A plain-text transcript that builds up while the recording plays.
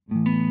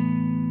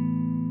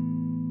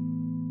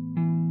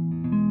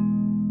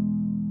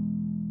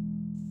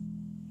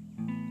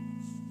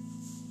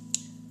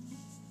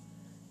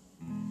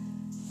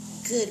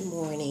Good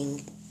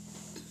morning.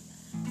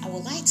 I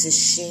would like to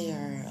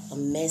share a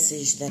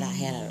message that I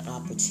had an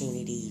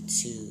opportunity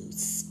to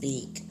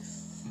speak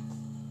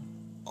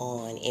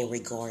on in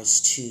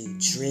regards to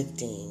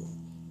drifting.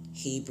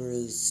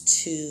 Hebrews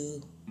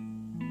 2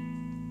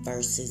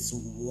 verses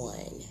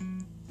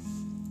 1.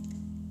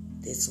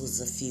 This was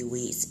a few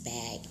weeks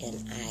back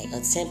and I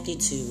attempted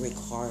to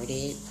record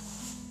it,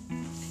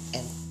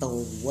 and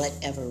for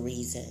whatever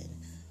reason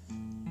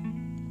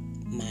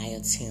my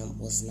attempt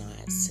was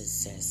not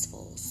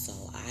successful. So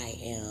I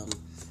am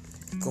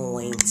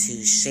going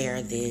to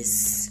share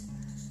this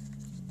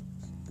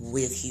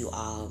with you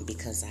all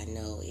because I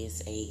know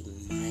it's a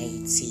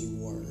mighty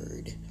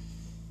word.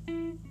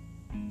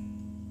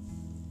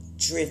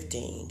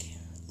 Drifting.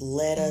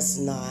 Let us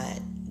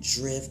not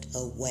drift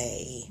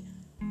away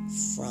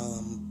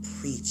from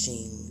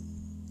preaching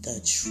the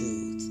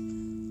truth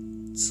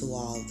to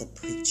all the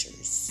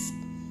preachers.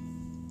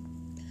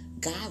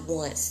 God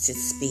wants to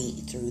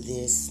speak through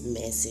this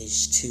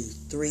message to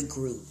three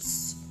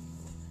groups.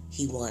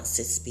 He wants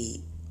to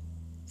speak,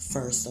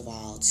 first of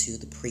all, to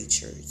the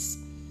preachers.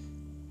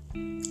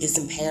 It's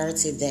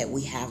imperative that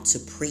we have to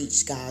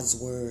preach God's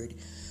word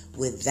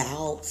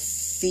without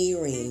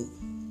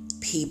fearing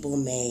people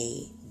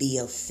may be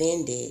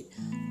offended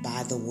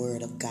by the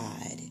word of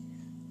God.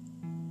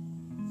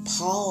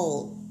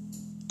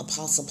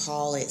 Apostle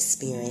Paul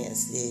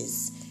experienced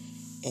this,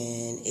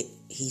 and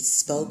he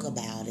spoke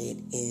about it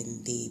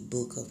in the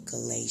book of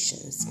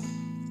Galatians.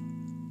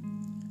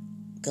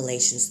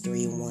 Galatians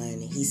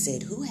 3:1. He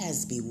said, "Who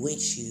has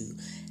bewitched you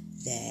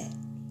that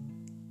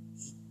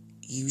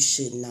you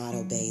should not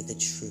obey the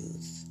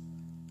truth?"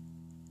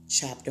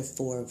 Chapter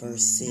 4,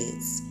 verse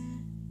 6.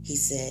 He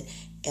said,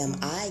 "Am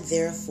I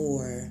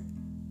therefore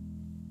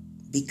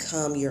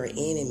become your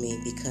enemy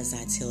because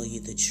I tell you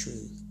the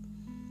truth?"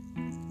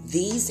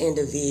 These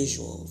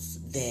individuals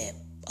that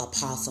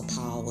Apostle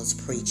Paul was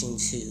preaching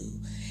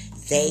to,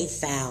 they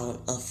found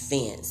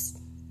offense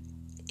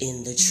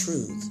in the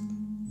truth.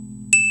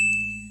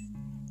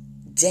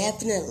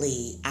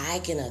 Definitely, I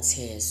can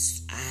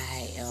attest,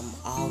 I am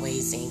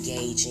always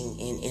engaging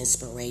in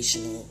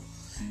inspirational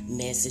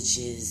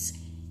messages,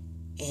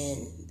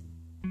 and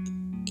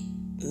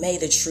may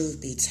the truth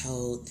be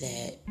told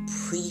that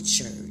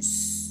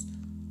preachers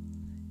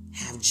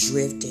have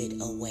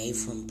drifted away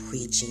from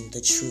preaching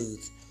the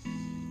truth.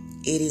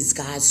 It is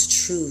God's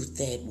truth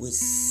that would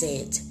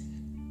set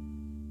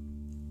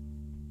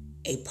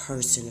a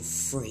person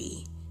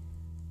free.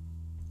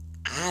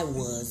 I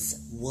was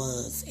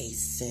a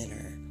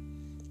sinner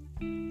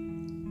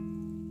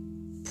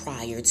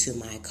prior to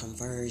my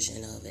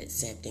conversion of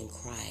accepting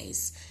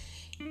Christ.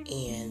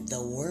 And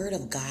the word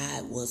of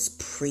God was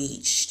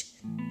preached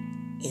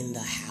in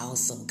the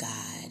house of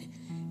God.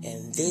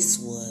 And this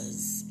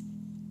was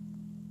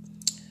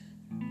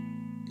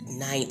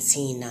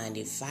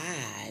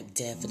 1995,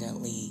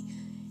 definitely.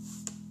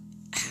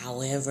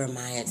 However,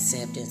 my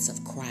acceptance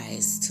of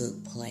Christ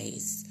took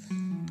place,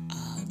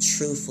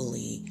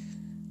 truthfully,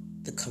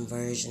 the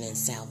conversion and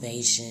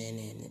salvation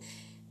and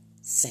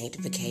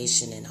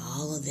sanctification and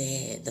all of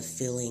that, the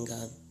infilling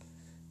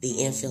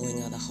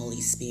of the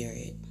Holy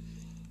Spirit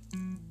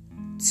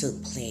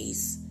took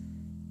place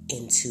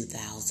in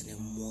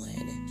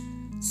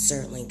 2001.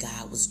 Certainly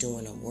God was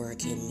doing a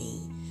work in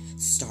me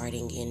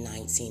starting in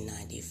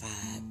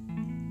 1995.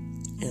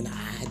 And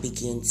I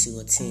began to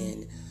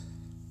attend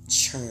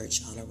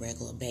church on a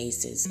regular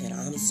basis. And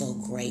I'm so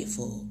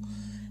grateful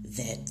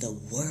that the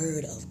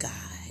word of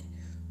God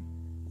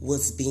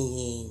was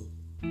being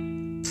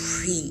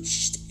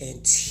preached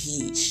and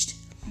taught.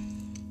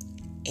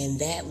 And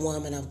that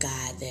woman of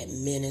God that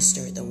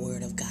ministered the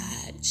word of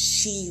God,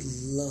 she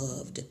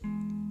loved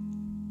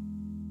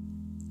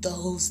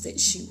those that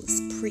she was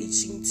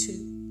preaching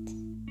to.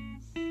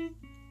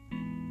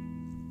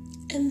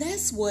 And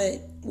that's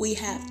what we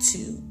have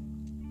to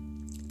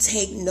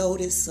take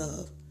notice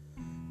of.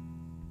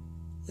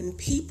 When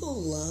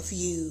people love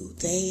you,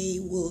 they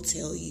will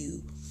tell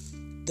you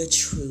the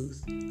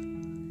truth.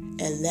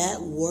 And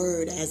that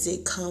word, as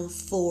it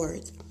comes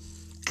forth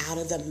out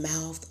of the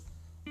mouth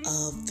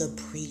of the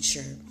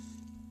preacher,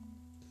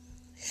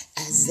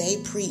 as they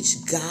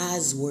preach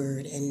God's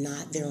word and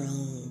not their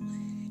own,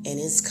 and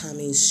it's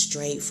coming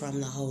straight from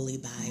the Holy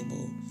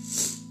Bible,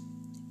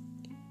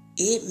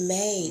 it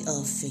may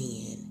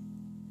offend.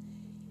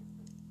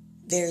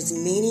 There's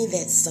many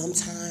that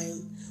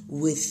sometimes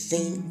would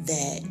think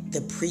that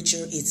the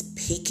preacher is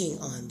picking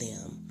on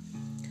them.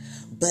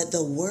 But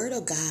the word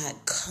of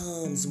God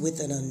comes with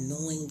an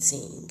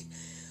anointing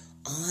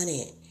on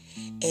it.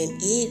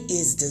 And it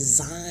is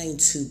designed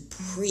to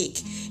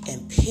prick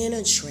and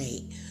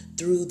penetrate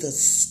through the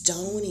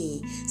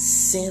stony,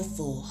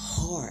 sinful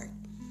heart.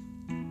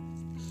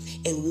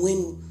 And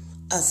when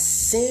a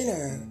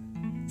sinner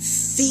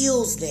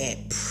feels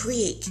that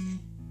prick,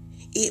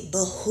 it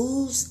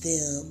behooves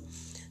them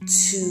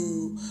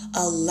to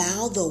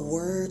allow the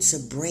word to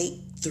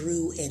break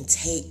through and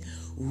take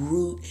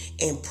root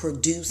and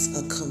produce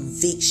a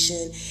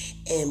conviction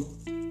and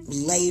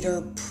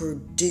later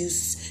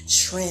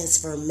produce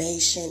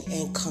transformation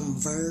and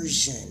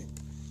conversion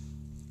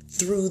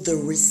through the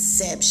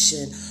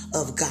reception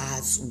of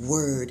God's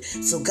word.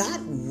 So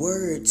God's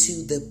word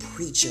to the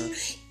preacher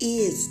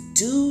is,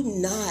 do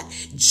not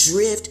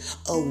drift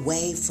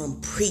away from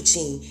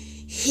preaching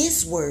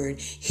his word,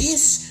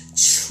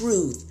 his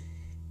truth,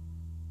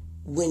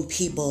 when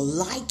people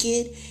like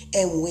it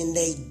and when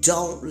they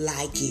don't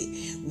like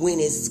it. When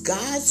it's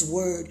God's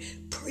word,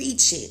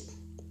 preach it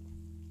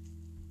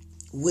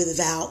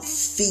without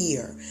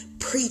fear.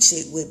 Preach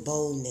it with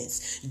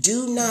boldness.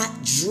 Do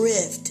not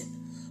drift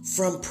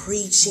from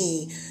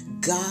preaching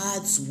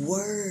God's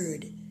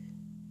word,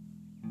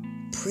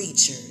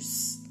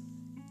 preachers.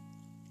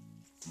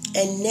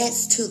 And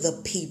next to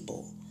the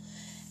people,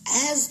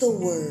 as the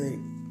word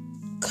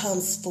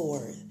comes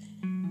forth,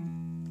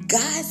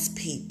 God's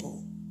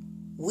people,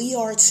 we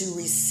are to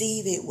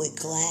receive it with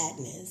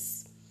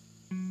gladness.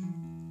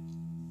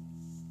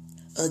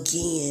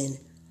 Again,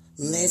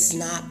 let's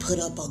not put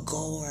up a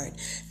guard.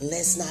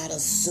 Let's not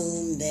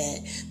assume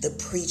that the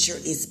preacher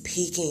is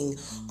picking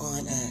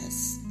on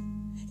us.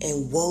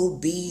 And woe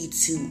be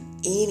to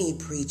any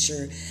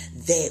preacher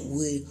that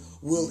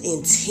will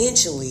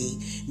intentionally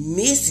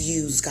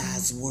misuse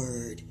God's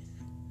word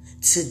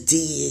to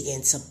dig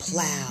and to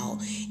plow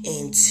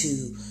and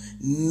to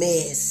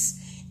mess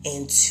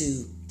and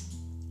to,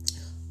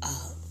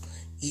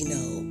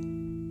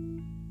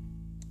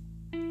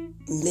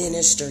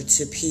 minister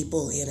to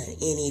people in an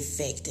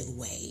ineffective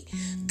way.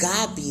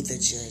 God be the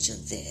judge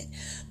of that.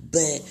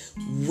 But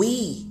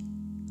we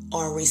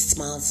are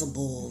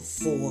responsible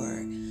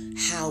for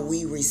how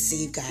we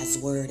receive God's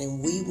word,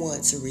 and we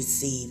want to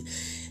receive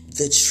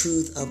the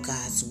truth of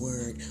God's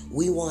word.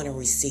 We want to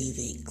receive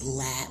it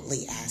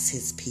gladly as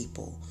his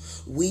people.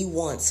 We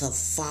want to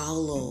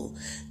follow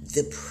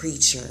the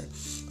preacher.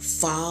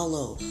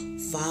 Follow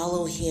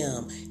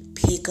him.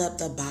 Pick up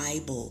the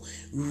Bible.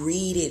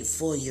 Read it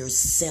for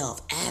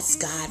yourself. Ask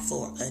God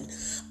for an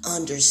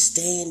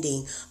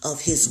understanding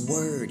of his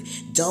word.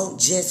 Don't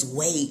just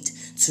wait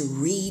to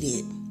read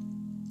it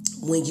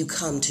when you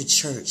come to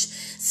church.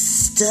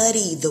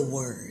 Study the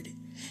word.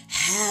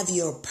 Have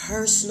your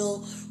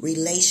personal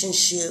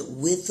relationship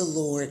with the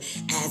Lord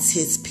as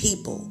his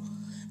people.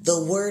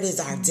 The word is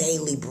our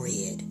daily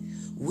bread.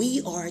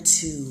 We are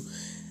to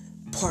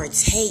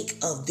partake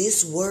of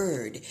this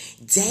word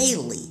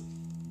daily.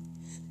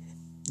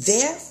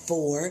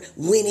 Therefore,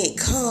 when it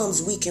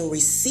comes, we can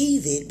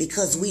receive it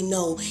because we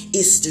know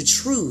it's the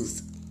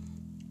truth.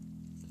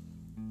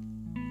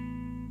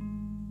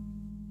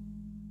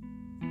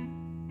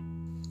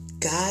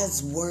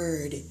 God's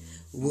word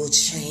will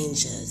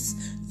change us.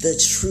 The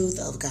truth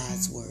of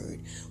God's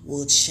word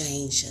will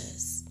change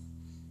us.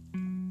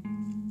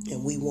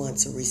 And we want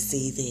to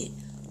receive it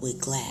with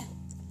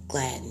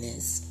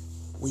gladness.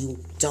 We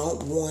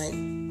don't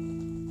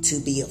want to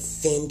be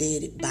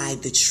offended by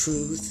the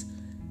truth.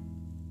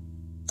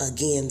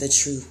 Again, the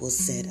truth will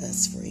set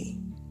us free.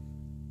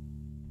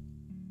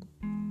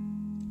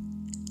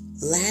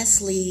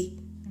 Lastly,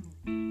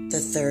 the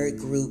third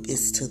group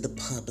is to the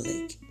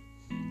public.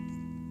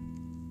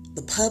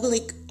 The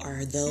public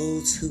are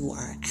those who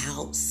are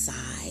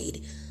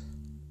outside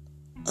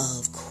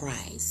of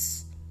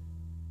Christ.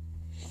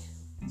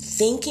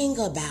 Thinking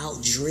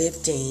about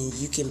drifting,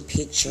 you can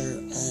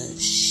picture a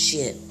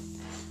ship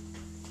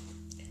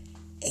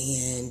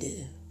and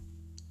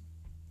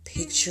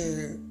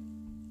picture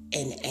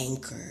an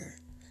anchor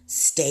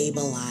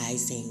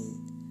stabilizing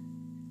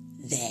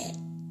that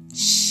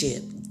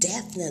ship,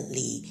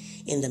 definitely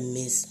in the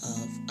midst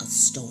of a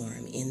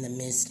storm, in the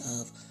midst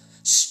of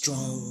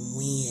strong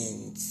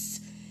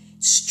winds,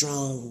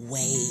 strong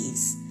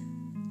waves.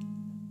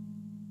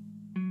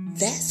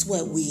 That's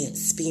what we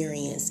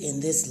experience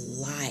in this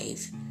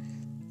life.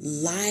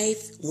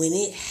 Life, when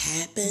it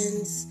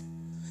happens,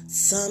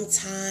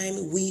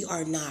 sometimes we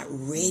are not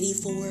ready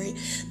for it,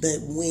 but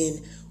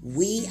when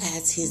we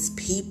as his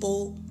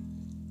people,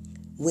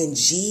 when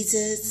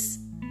Jesus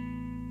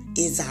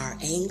is our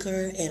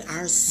anchor and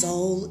our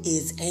soul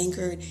is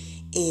anchored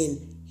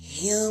in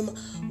him,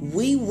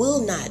 we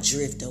will not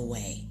drift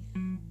away.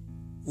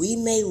 We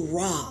may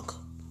rock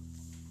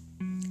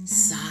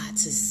side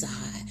to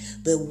side,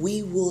 but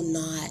we will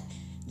not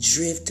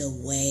drift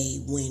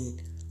away when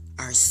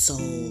our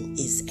soul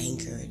is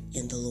anchored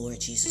in the Lord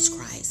Jesus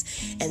Christ.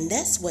 And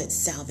that's what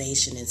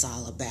salvation is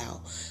all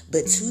about.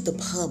 But to the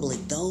public,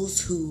 those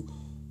who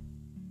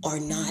are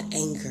not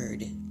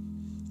anchored,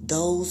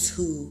 those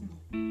who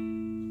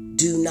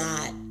do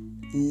not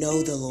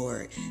know the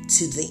Lord,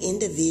 to the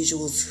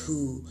individuals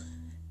who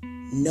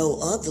know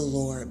of the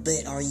Lord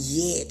but are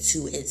yet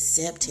to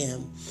accept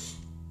him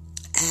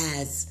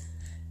as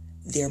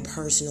their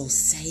personal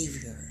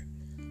Savior,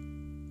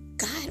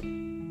 God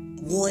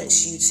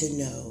wants you to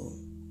know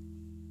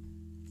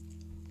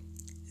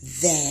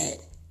that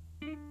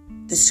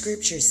the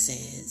scripture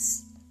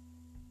says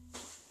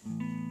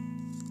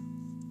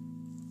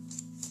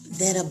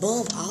that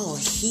above all,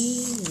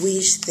 he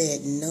wished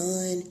that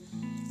none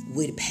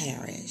would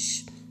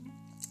perish.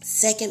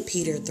 2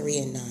 Peter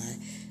 3:9.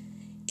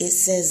 it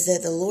says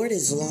that the Lord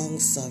is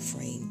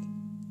long-suffering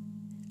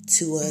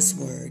to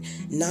usward,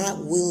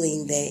 not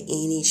willing that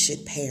any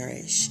should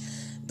perish,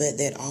 but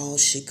that all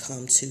should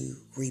come to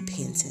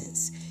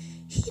repentance.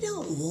 He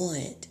don't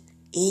want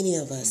any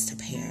of us to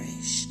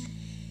perish.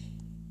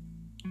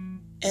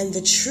 And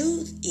the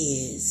truth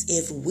is,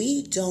 if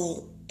we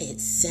don't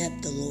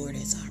accept the Lord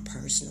as our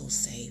personal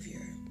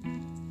Savior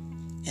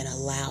and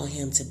allow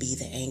Him to be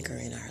the anchor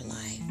in our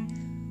life,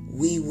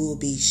 we will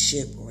be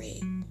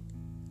shipwrecked.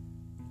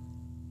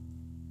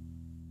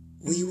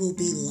 We will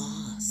be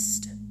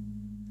lost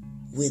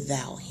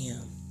without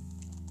Him.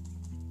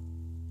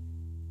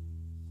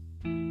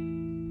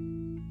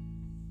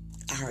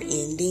 Our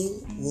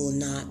ending will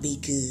not be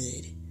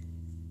good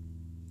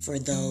for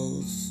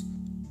those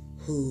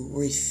who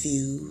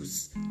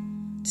refuse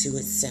to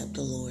accept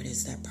the Lord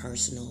as their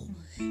personal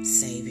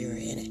Savior,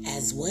 and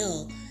as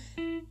well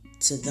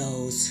to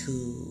those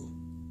who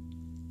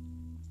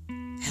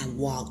have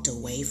walked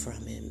away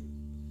from Him,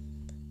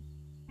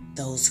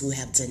 those who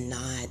have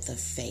denied the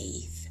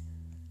faith.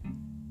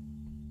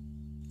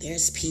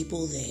 There's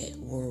people that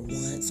were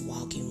once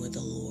walking with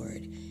the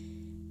Lord,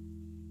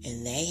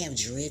 and they have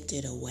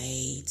drifted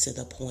away to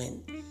the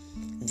point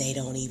they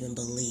don't even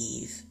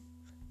believe.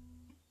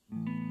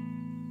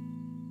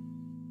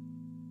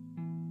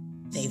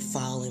 They've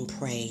fallen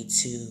prey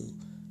to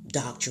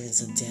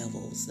doctrines of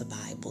devils, the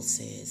Bible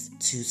says,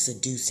 to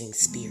seducing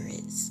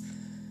spirits.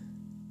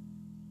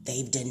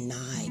 They've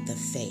denied the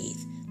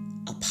faith.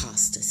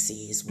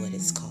 Apostasy is what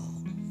it's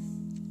called.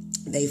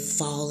 They're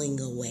falling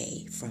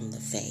away from the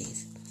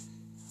faith.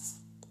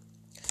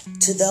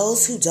 To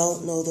those who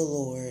don't know the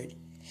Lord,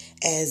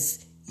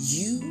 as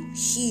you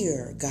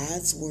hear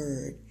God's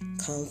word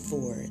come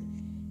forth,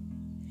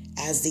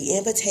 as the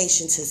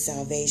invitation to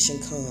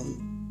salvation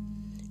come,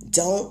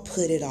 don't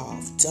put it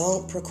off.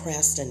 Don't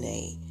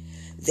procrastinate.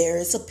 There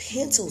is a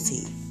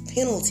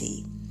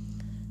penalty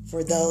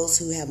for those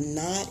who have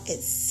not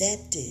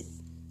accepted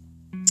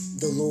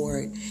the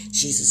Lord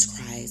Jesus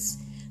Christ.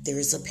 There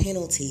is a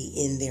penalty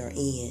in their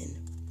end.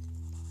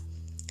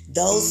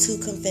 Those who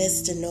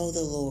confess to know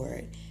the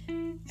Lord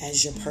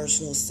as your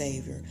personal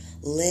Savior,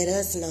 let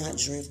us not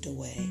drift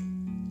away.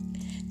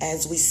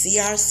 As we see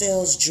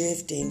ourselves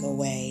drifting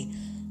away,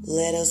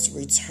 let us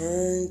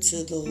return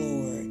to the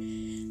Lord,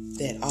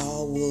 that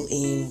all will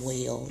end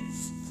well.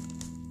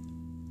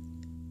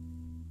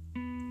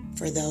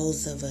 For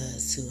those of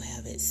us who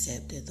have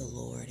accepted the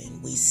Lord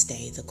and we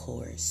stay the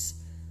course,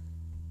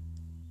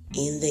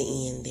 in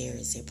the end there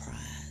is a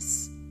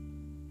prize,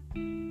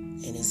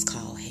 and it's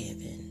called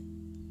heaven.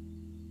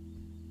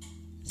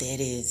 That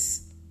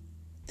is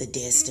the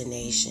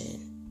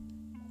destination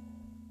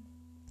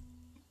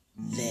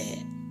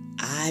that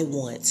I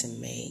want to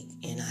make,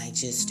 and I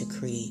just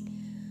decree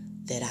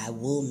that I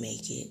will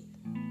make it,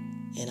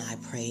 and I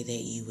pray that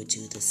you would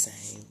do the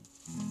same.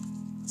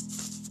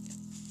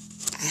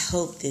 I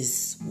hope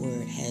this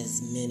word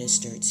has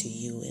ministered to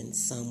you in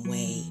some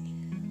way.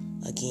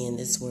 Again,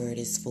 this word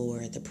is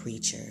for the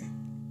preacher.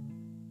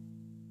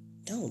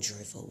 Don't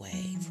drift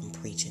away from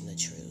preaching the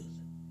truth.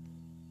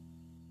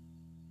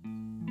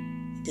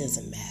 It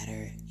doesn't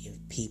matter if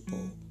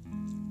people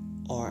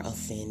are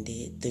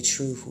offended. The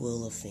truth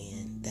will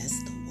offend.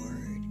 That's the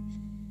word.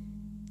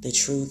 The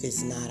truth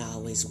is not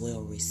always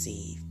well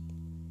received.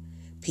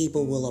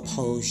 People will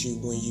oppose you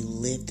when you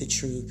live the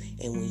truth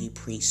and when you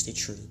preach the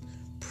truth.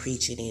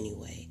 Preach it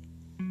anyway.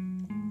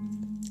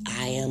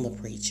 I am a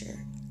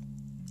preacher,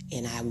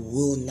 and I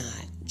will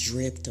not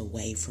drift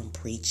away from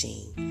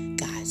preaching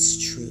God's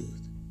truth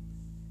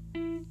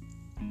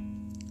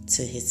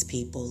to His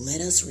people.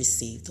 Let us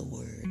receive the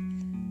word.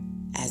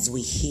 As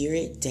we hear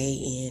it day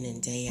in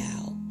and day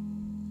out,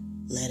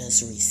 let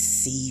us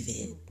receive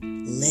it.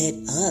 Let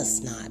us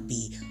not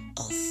be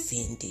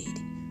offended.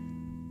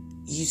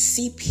 You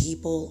see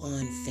people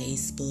on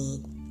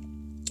Facebook,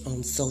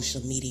 on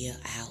social media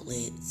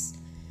outlets,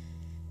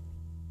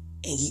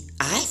 and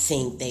I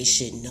think they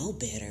should know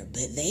better,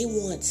 but they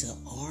want to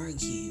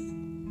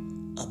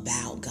argue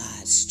about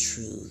God's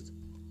truth.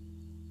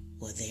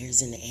 Well,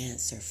 there's an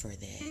answer for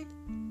that.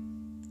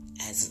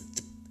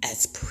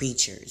 As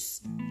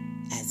preachers,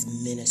 as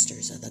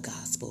ministers of the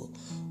gospel,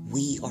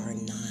 we are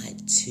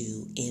not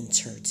to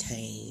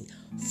entertain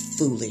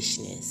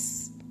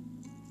foolishness.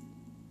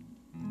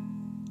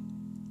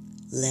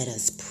 Let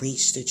us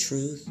preach the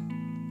truth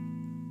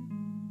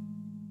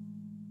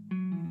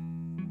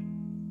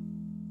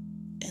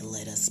and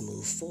let us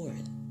move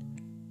forward.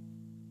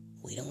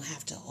 We don't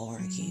have to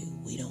argue.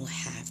 We don't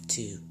have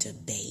to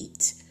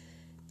debate,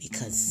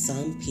 because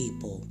some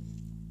people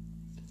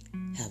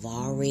have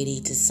already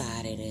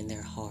decided in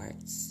their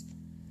hearts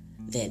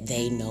that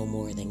they know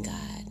more than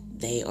God.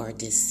 They are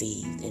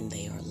deceived and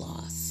they are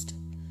lost.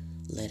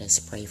 Let us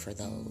pray for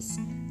those.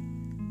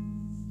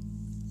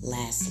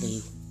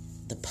 Lastly,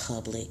 the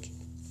public.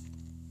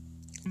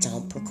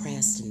 Don't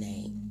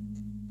procrastinate.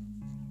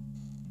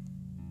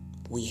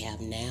 We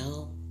have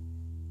now.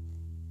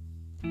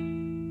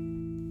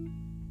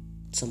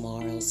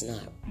 Tomorrow's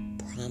not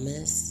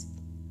promised.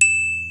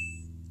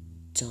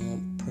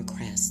 Don't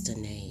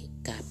procrastinate.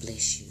 God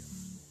bless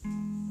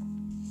you.